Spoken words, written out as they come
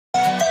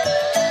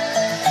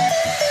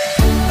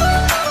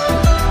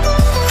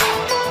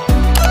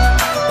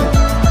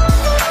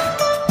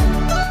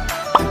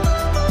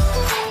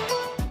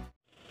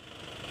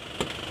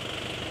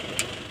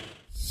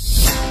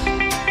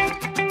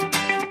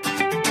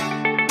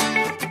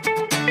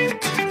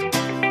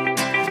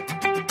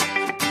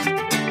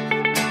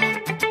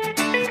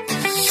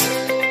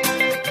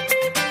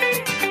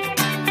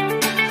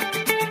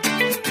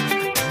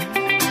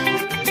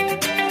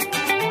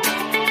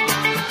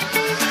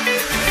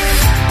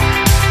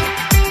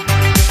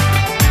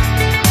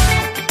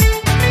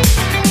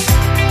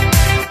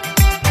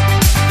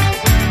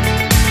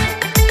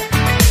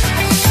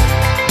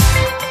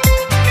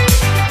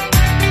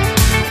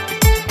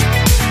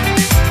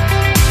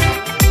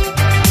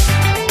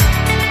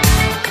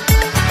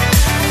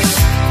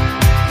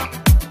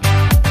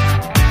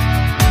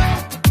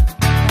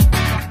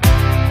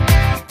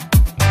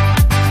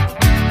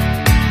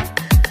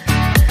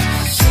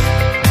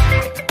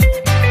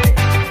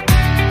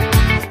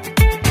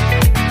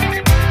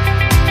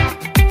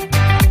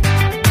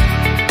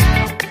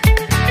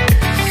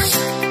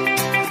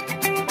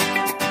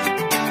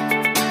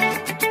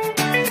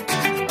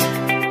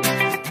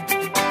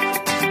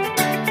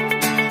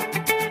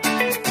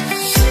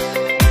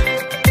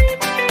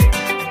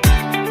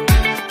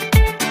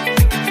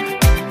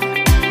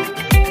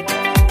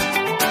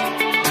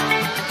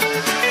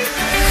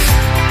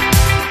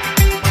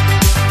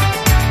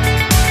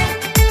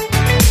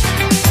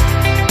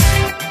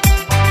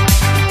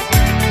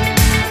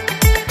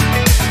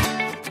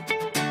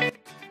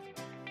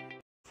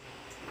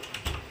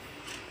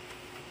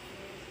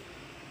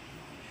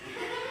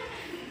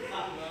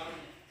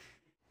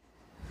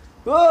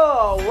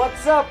Oh,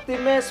 what's up,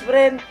 Team S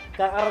friend?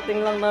 Kakarating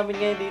lang namin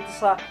ngayon dito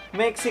sa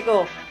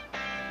Mexico,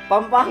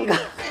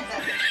 Pampanga.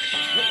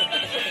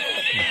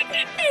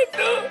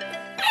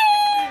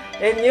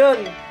 And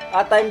yun,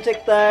 time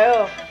check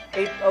tayo.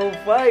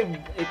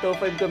 8:05.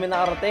 8:05 kami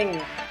nakarating.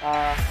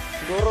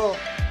 Siguro,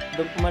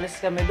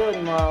 umalis kami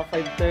doon mga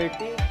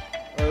 5:30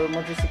 or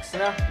magsi-6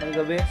 na ng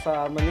gabi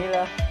sa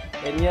Manila.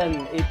 And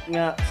yun, 8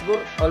 nga. Siguro,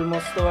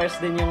 almost 2 hours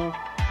din yung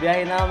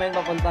biyahe namin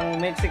papuntang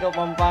Mexico,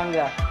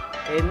 Pampanga.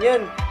 And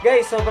yun,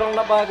 guys, sobrang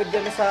napagod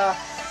kami sa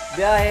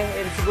biyahe.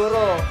 And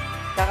siguro,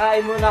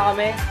 kakain muna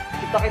kami.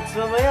 Kita-kits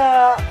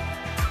mamaya.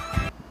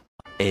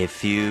 A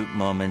few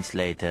moments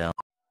later.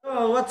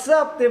 Oh, what's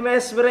up, Team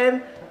S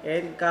friend?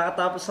 And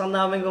kakatapos lang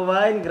namin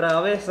kumain.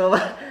 Grabe,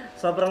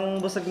 sobrang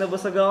busog na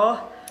busog ako.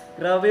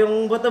 Grabe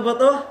yung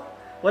buto-buto.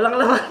 Walang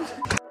laman.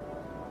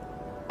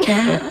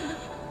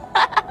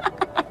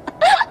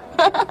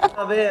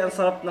 Grabe, ang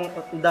sarap ng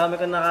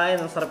dami ko nakain.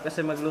 Ang sarap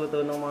kasi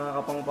magluto ng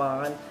mga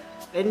kapangpangan.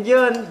 And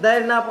yun,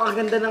 dahil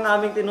napakaganda ng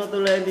aming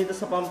tinutulayan dito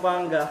sa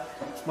Pampanga,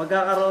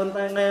 magkakaroon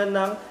tayo ngayon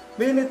ng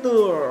mini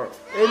tour.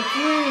 And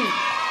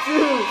 3,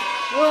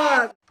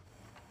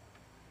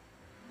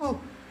 2, 1. Oh,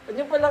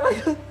 anyo pala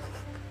kayo?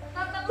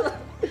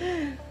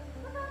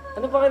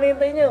 Ano pa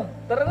kinihintay nyo?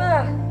 Tara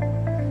na!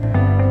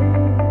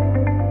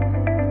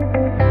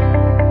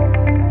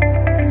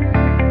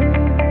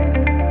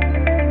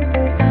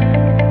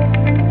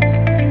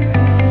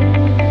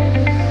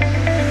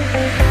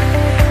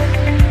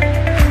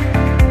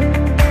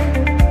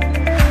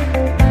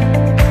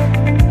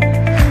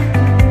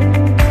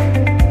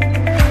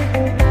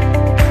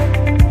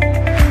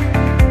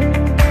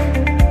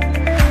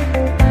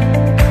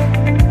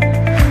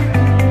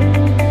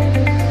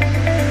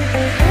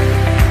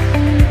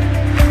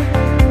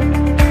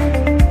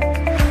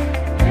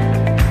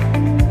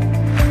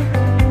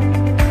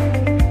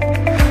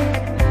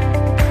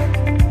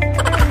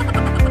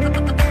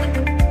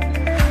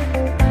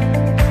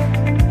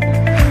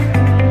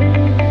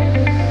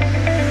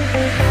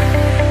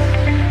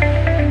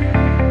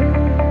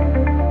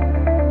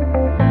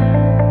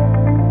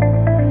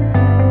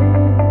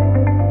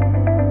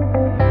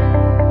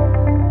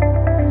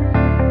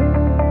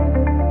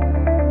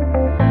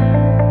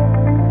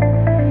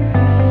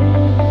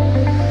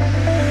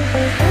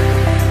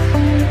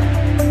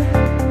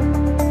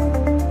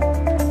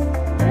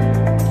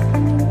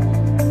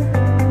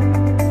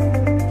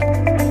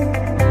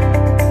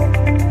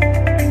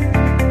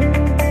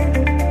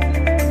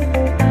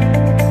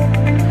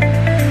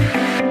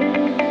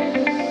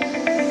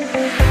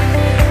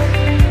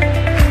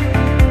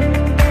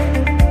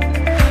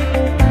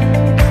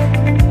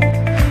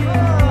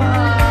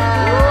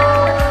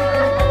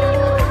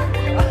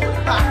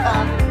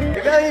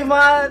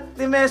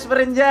 Team S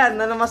friend dyan,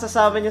 ano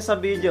masasabi niyo sa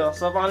video?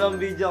 Sa pangalawang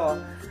video ko.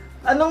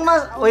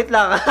 Wait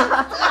lang.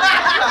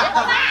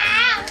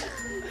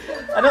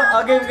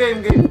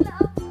 Game.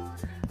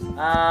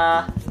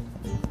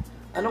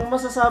 Anong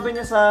masasabi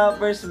niyo sa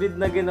first vid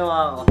na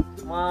ginawa ko?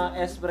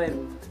 Mga S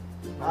friend.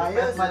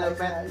 Ayos,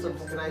 malapit,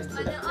 subscribe.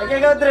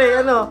 Ikaw,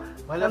 Dre,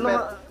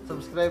 Malapit,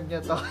 subscribe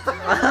niyo to.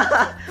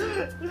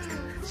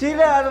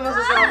 Sheila, ano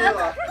masasabi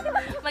mo?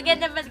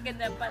 Maganda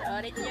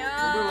panoorin nyo.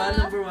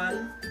 Number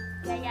one.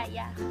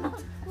 Yeah.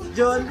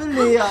 John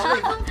Bulia.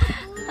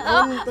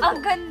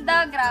 Ang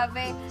ganda,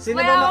 grabe.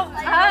 Sino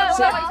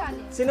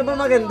ba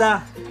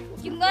maganda?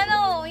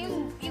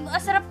 Yung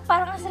asarap,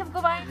 parang asarap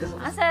kumain.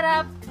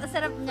 Asarap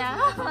niya.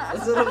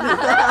 Asarap niya.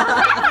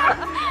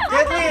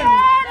 Kathleen!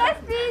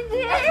 SPG!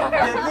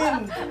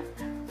 Kathleen!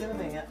 Sino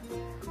ba nga?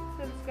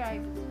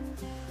 Subscribe.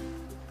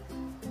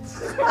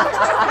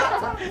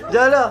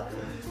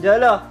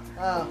 Jolo!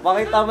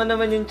 Pakita mo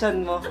naman yung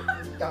chan mo.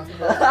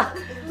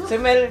 Si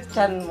Mel,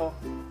 chan mo.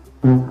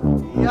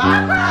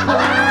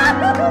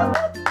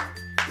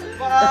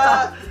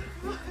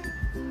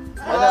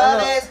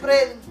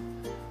 Friend.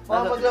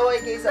 Baka maglaway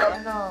kayo sa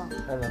Ano?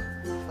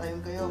 Tayong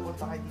kayo,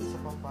 punta kayo dito sa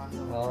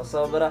Pampanga. Oh,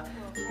 sobra.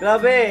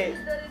 Grabe!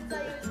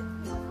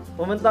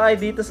 Pumunta kayo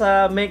dito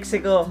sa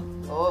Mexico.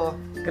 Oo.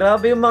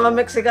 Grabe yung mga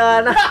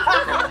Meksikana.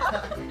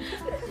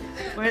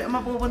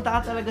 Mapupunta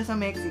ka talaga sa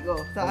Mexico.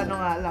 Sa ano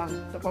nga lang?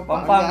 Sa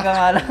Pampanga. Pampanga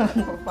nga lang.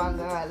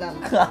 Pampanga nga lang.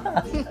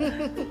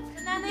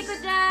 Nanay ko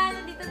dyan,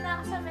 nandito na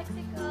ako sa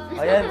Mexico.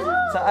 Ayan,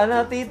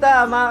 sa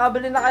tita,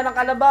 makakabili na kayo ng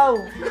kalabaw.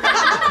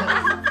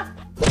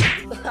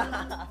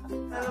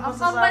 Ano Ang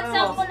masasabi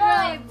pambansang mo?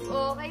 Live,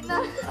 okay na.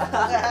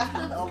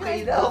 Okay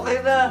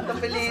na.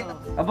 Kapilit.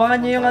 Abangan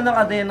nyo yung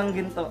ng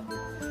ginto.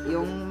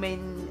 Yung main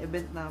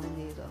event namin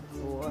dito.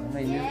 Oo,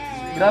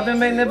 grabe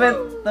main event.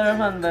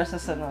 Thurman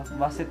versus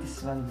Basit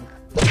Hisman.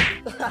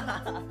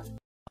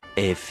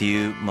 A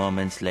few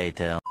moments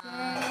later.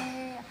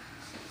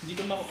 Hindi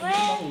ko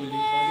mahuli.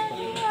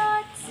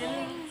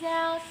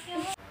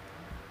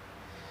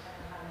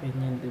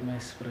 Ganyan din, my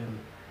friend.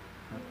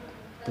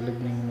 Tulog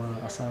na yung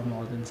mga kasama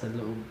ko dun sa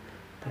loob.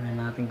 Tingnan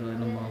natin kung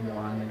anong mga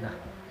mukha nila.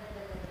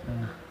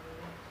 Ano?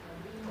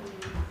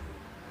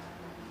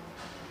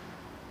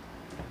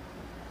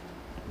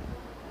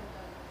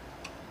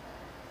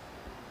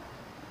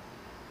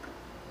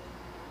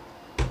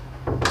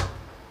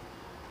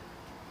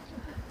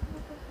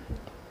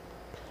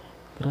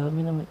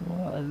 Grabe naman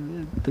yung mga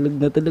tulog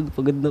na tulog,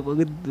 pagod na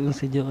pagod. Yung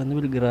si Joanne,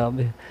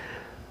 grabe.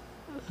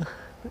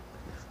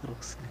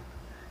 Rose.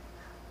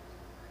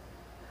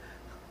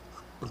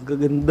 Ang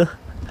gaganda.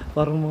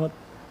 Parang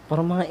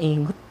mga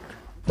ingot.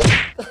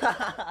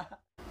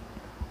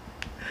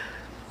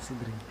 Si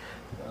Dre.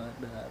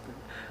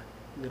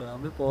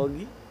 Grabe,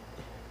 pogi.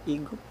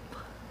 Ingot.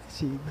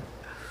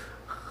 Sino?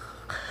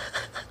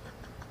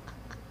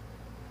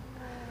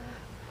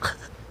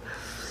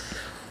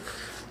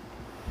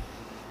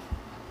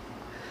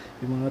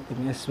 Yung mga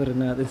tinesper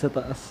natin sa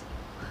taas.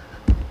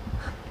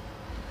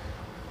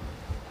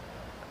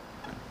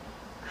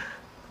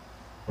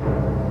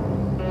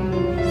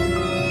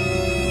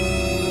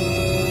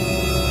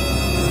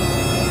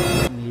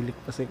 Nilik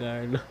pa si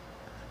Carlo.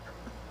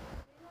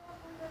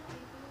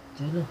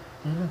 Jello.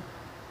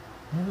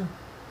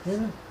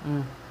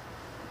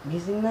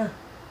 Gising na.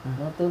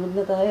 Matulog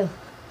na tayo.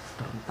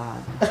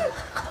 Tarantado.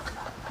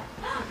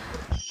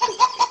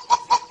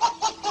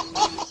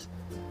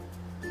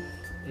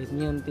 And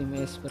yun, Team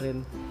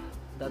Esperen.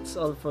 That's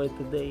all for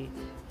today.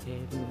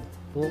 And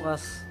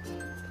bukas,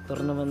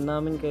 tutor naman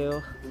namin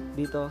kayo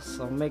dito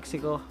sa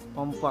Mexico,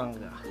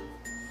 Pampanga.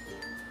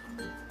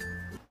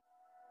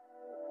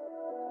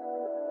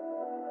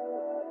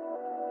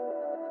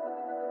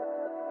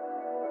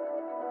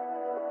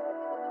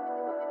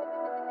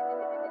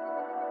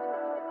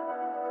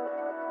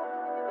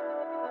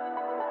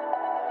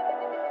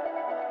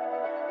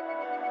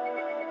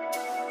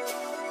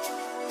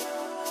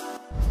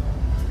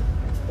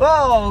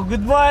 Wow!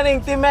 Good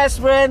morning, Team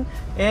Esperen!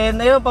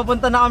 And ayun,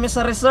 papunta na kami sa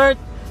resort.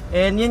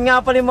 And yun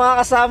nga pala yung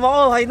mga kasama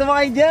ko. Hi naman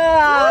kayo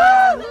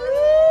dyan!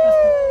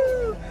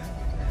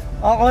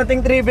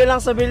 Konting trivia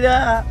lang sa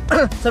Villa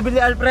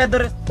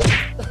Alfredo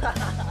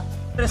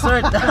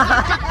Resort.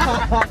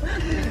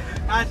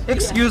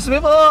 Excuse me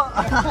po!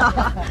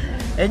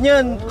 And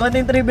yun,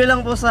 konting trivia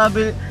lang po sa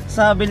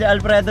Villa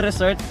Alfredo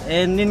Resort.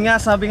 And yun nga,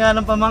 sabi nga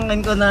ng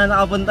pamangkin ko na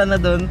nakapunta na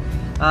doon.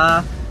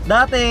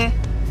 Dati,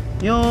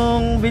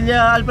 yung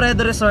Villa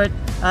Alfredo Resort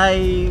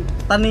ay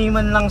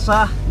taniman lang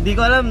siya. Hindi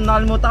ko alam,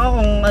 nakalimutan ko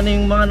kung ano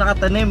yung mga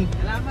nakatanim.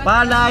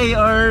 Palay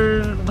or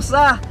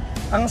basta.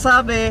 Ang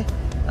sabi,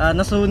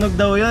 nasunog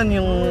daw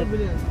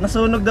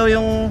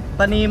yung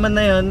taniman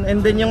na yun.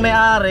 And then yung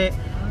may-ari,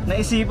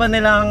 naisipan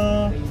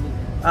nilang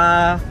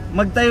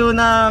magtayo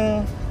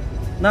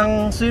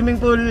ng swimming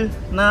pool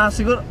na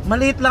siguro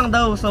maliit lang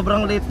daw,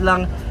 sobrang liit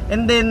lang.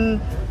 And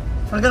then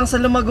hanggang sa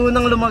lumago,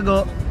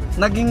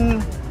 naging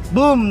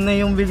boom na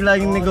yung bigla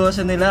yung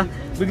negosyo nila.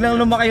 Biglang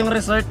lumaki yung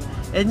resort.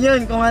 And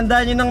yun, kung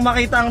handa nyo nang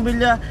makita ang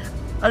Villa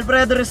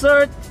Alfredo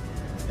Resort.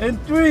 And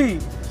 3,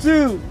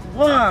 2,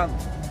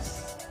 1.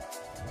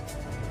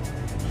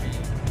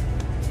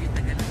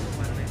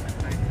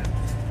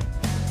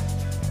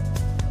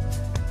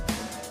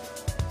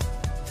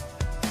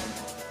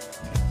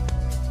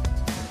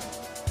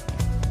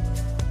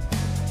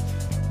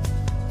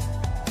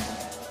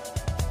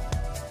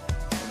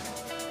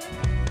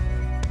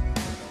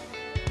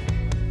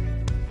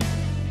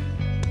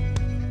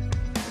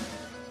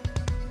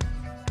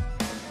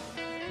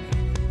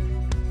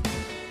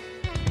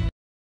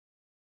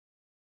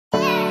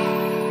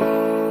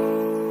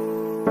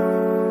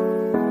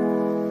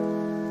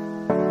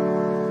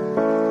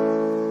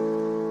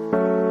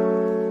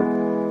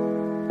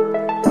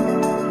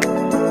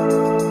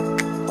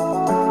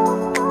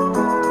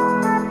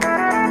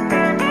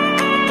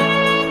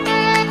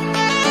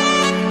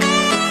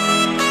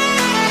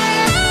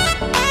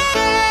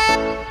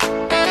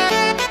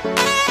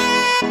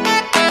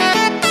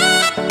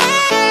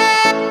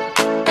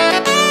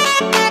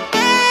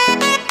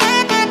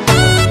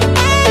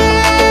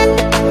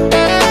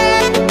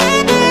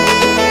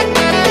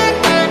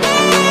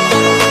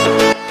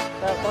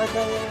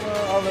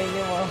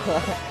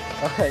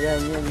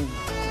 Ayan, yun.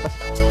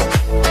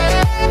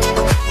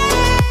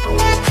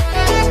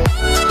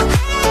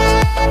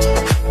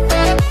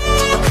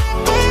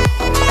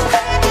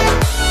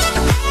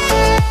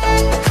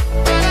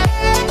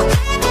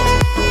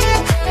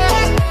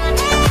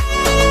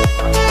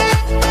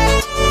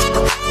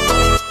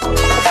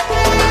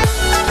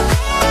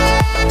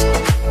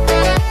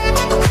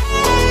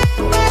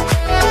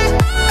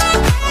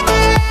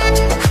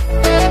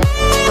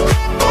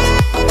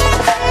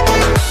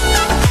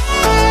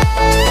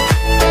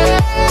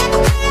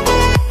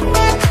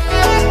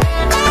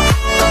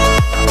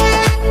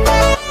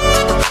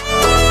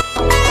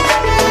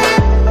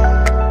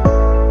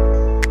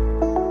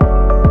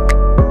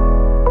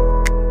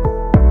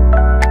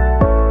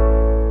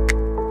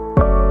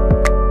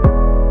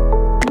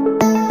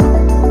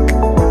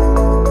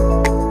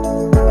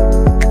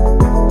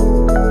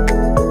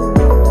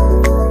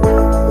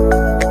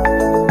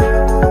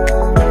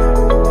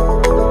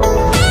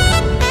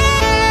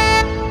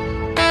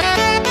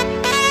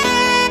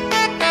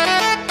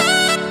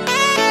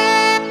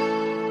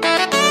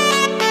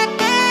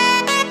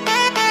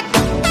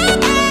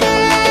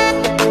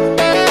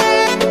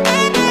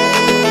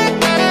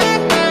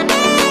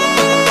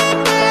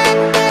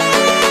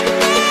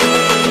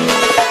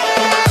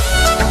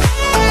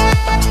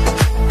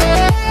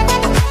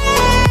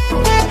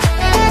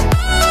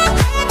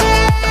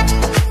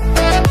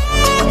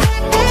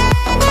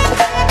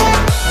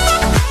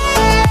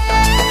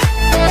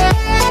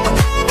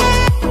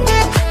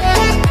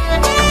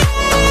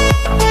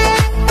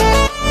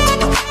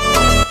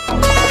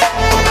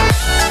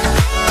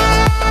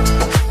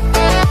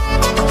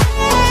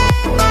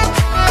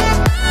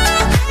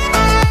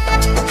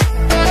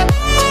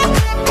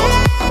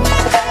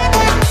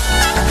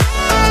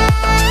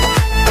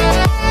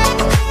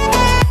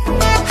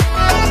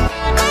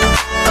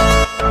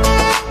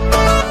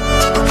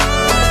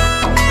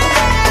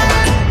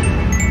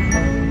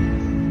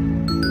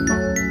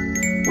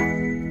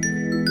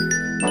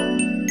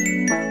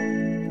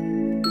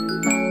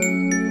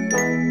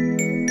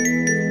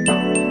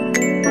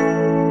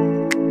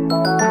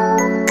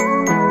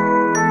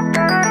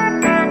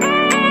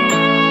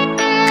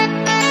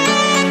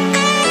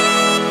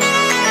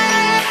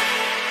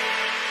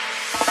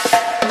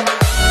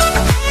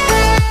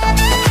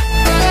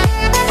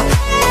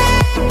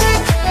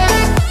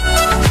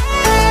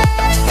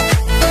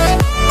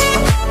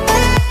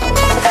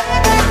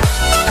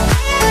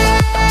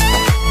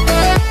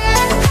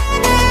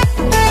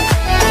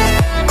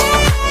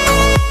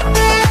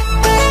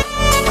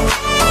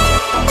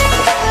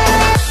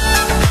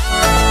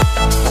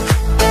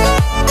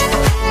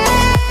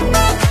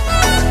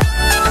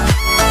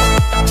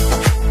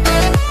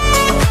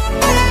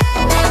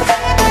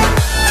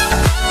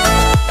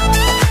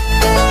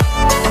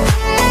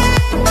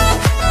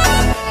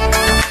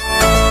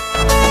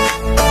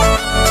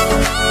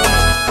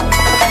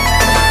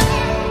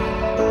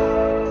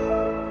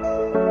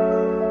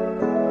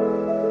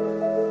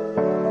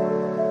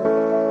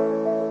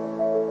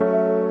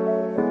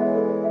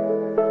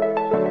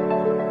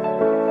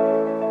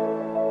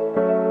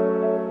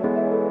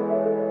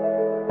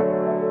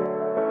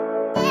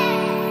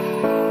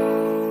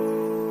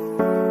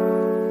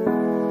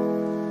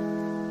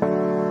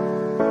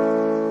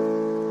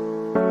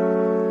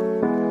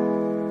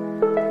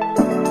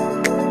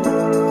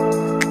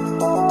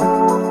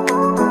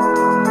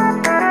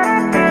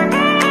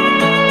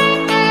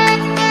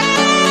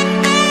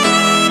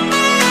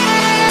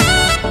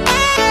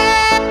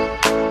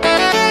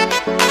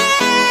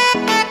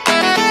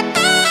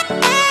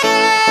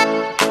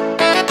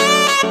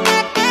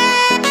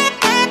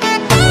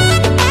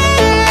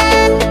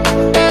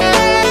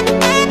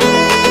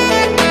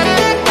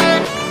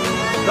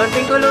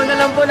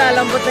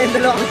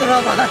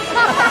 naman.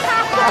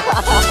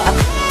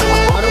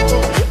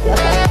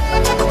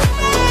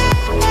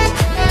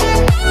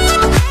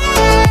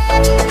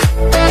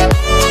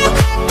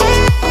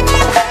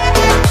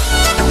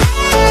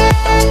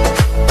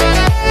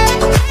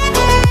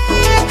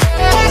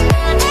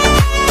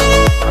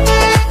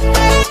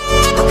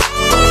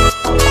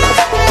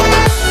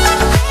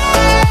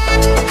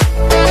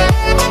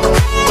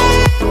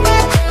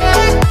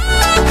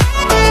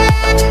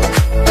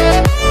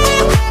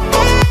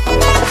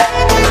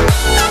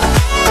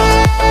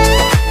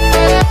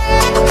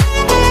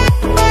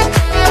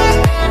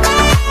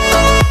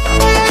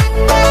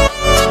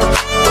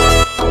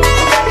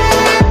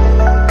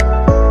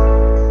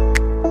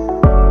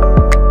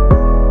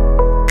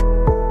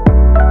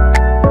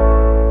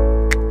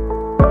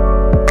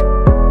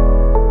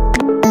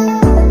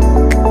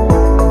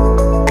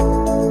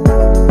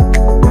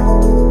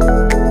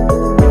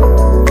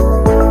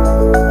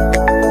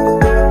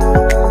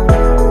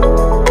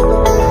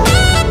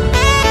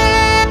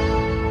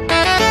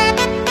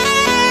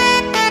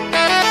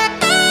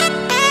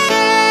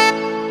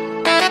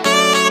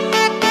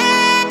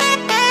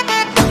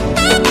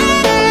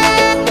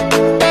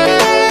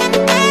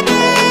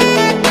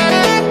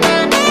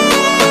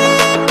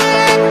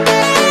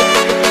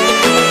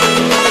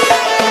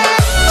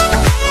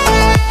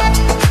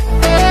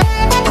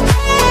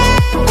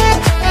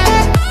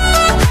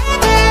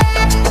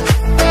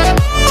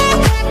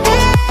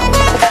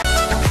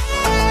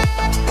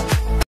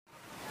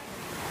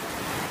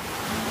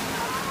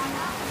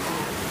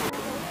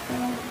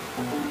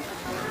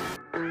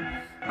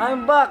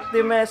 I'm back,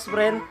 Team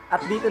Friend,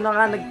 at dito na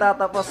nga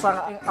nagtatapos ang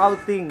aking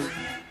outing.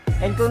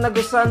 And kung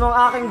nagustuhan mo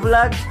ang aking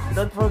vlog,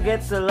 don't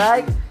forget to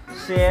like,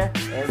 share,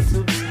 and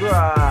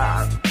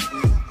subscribe.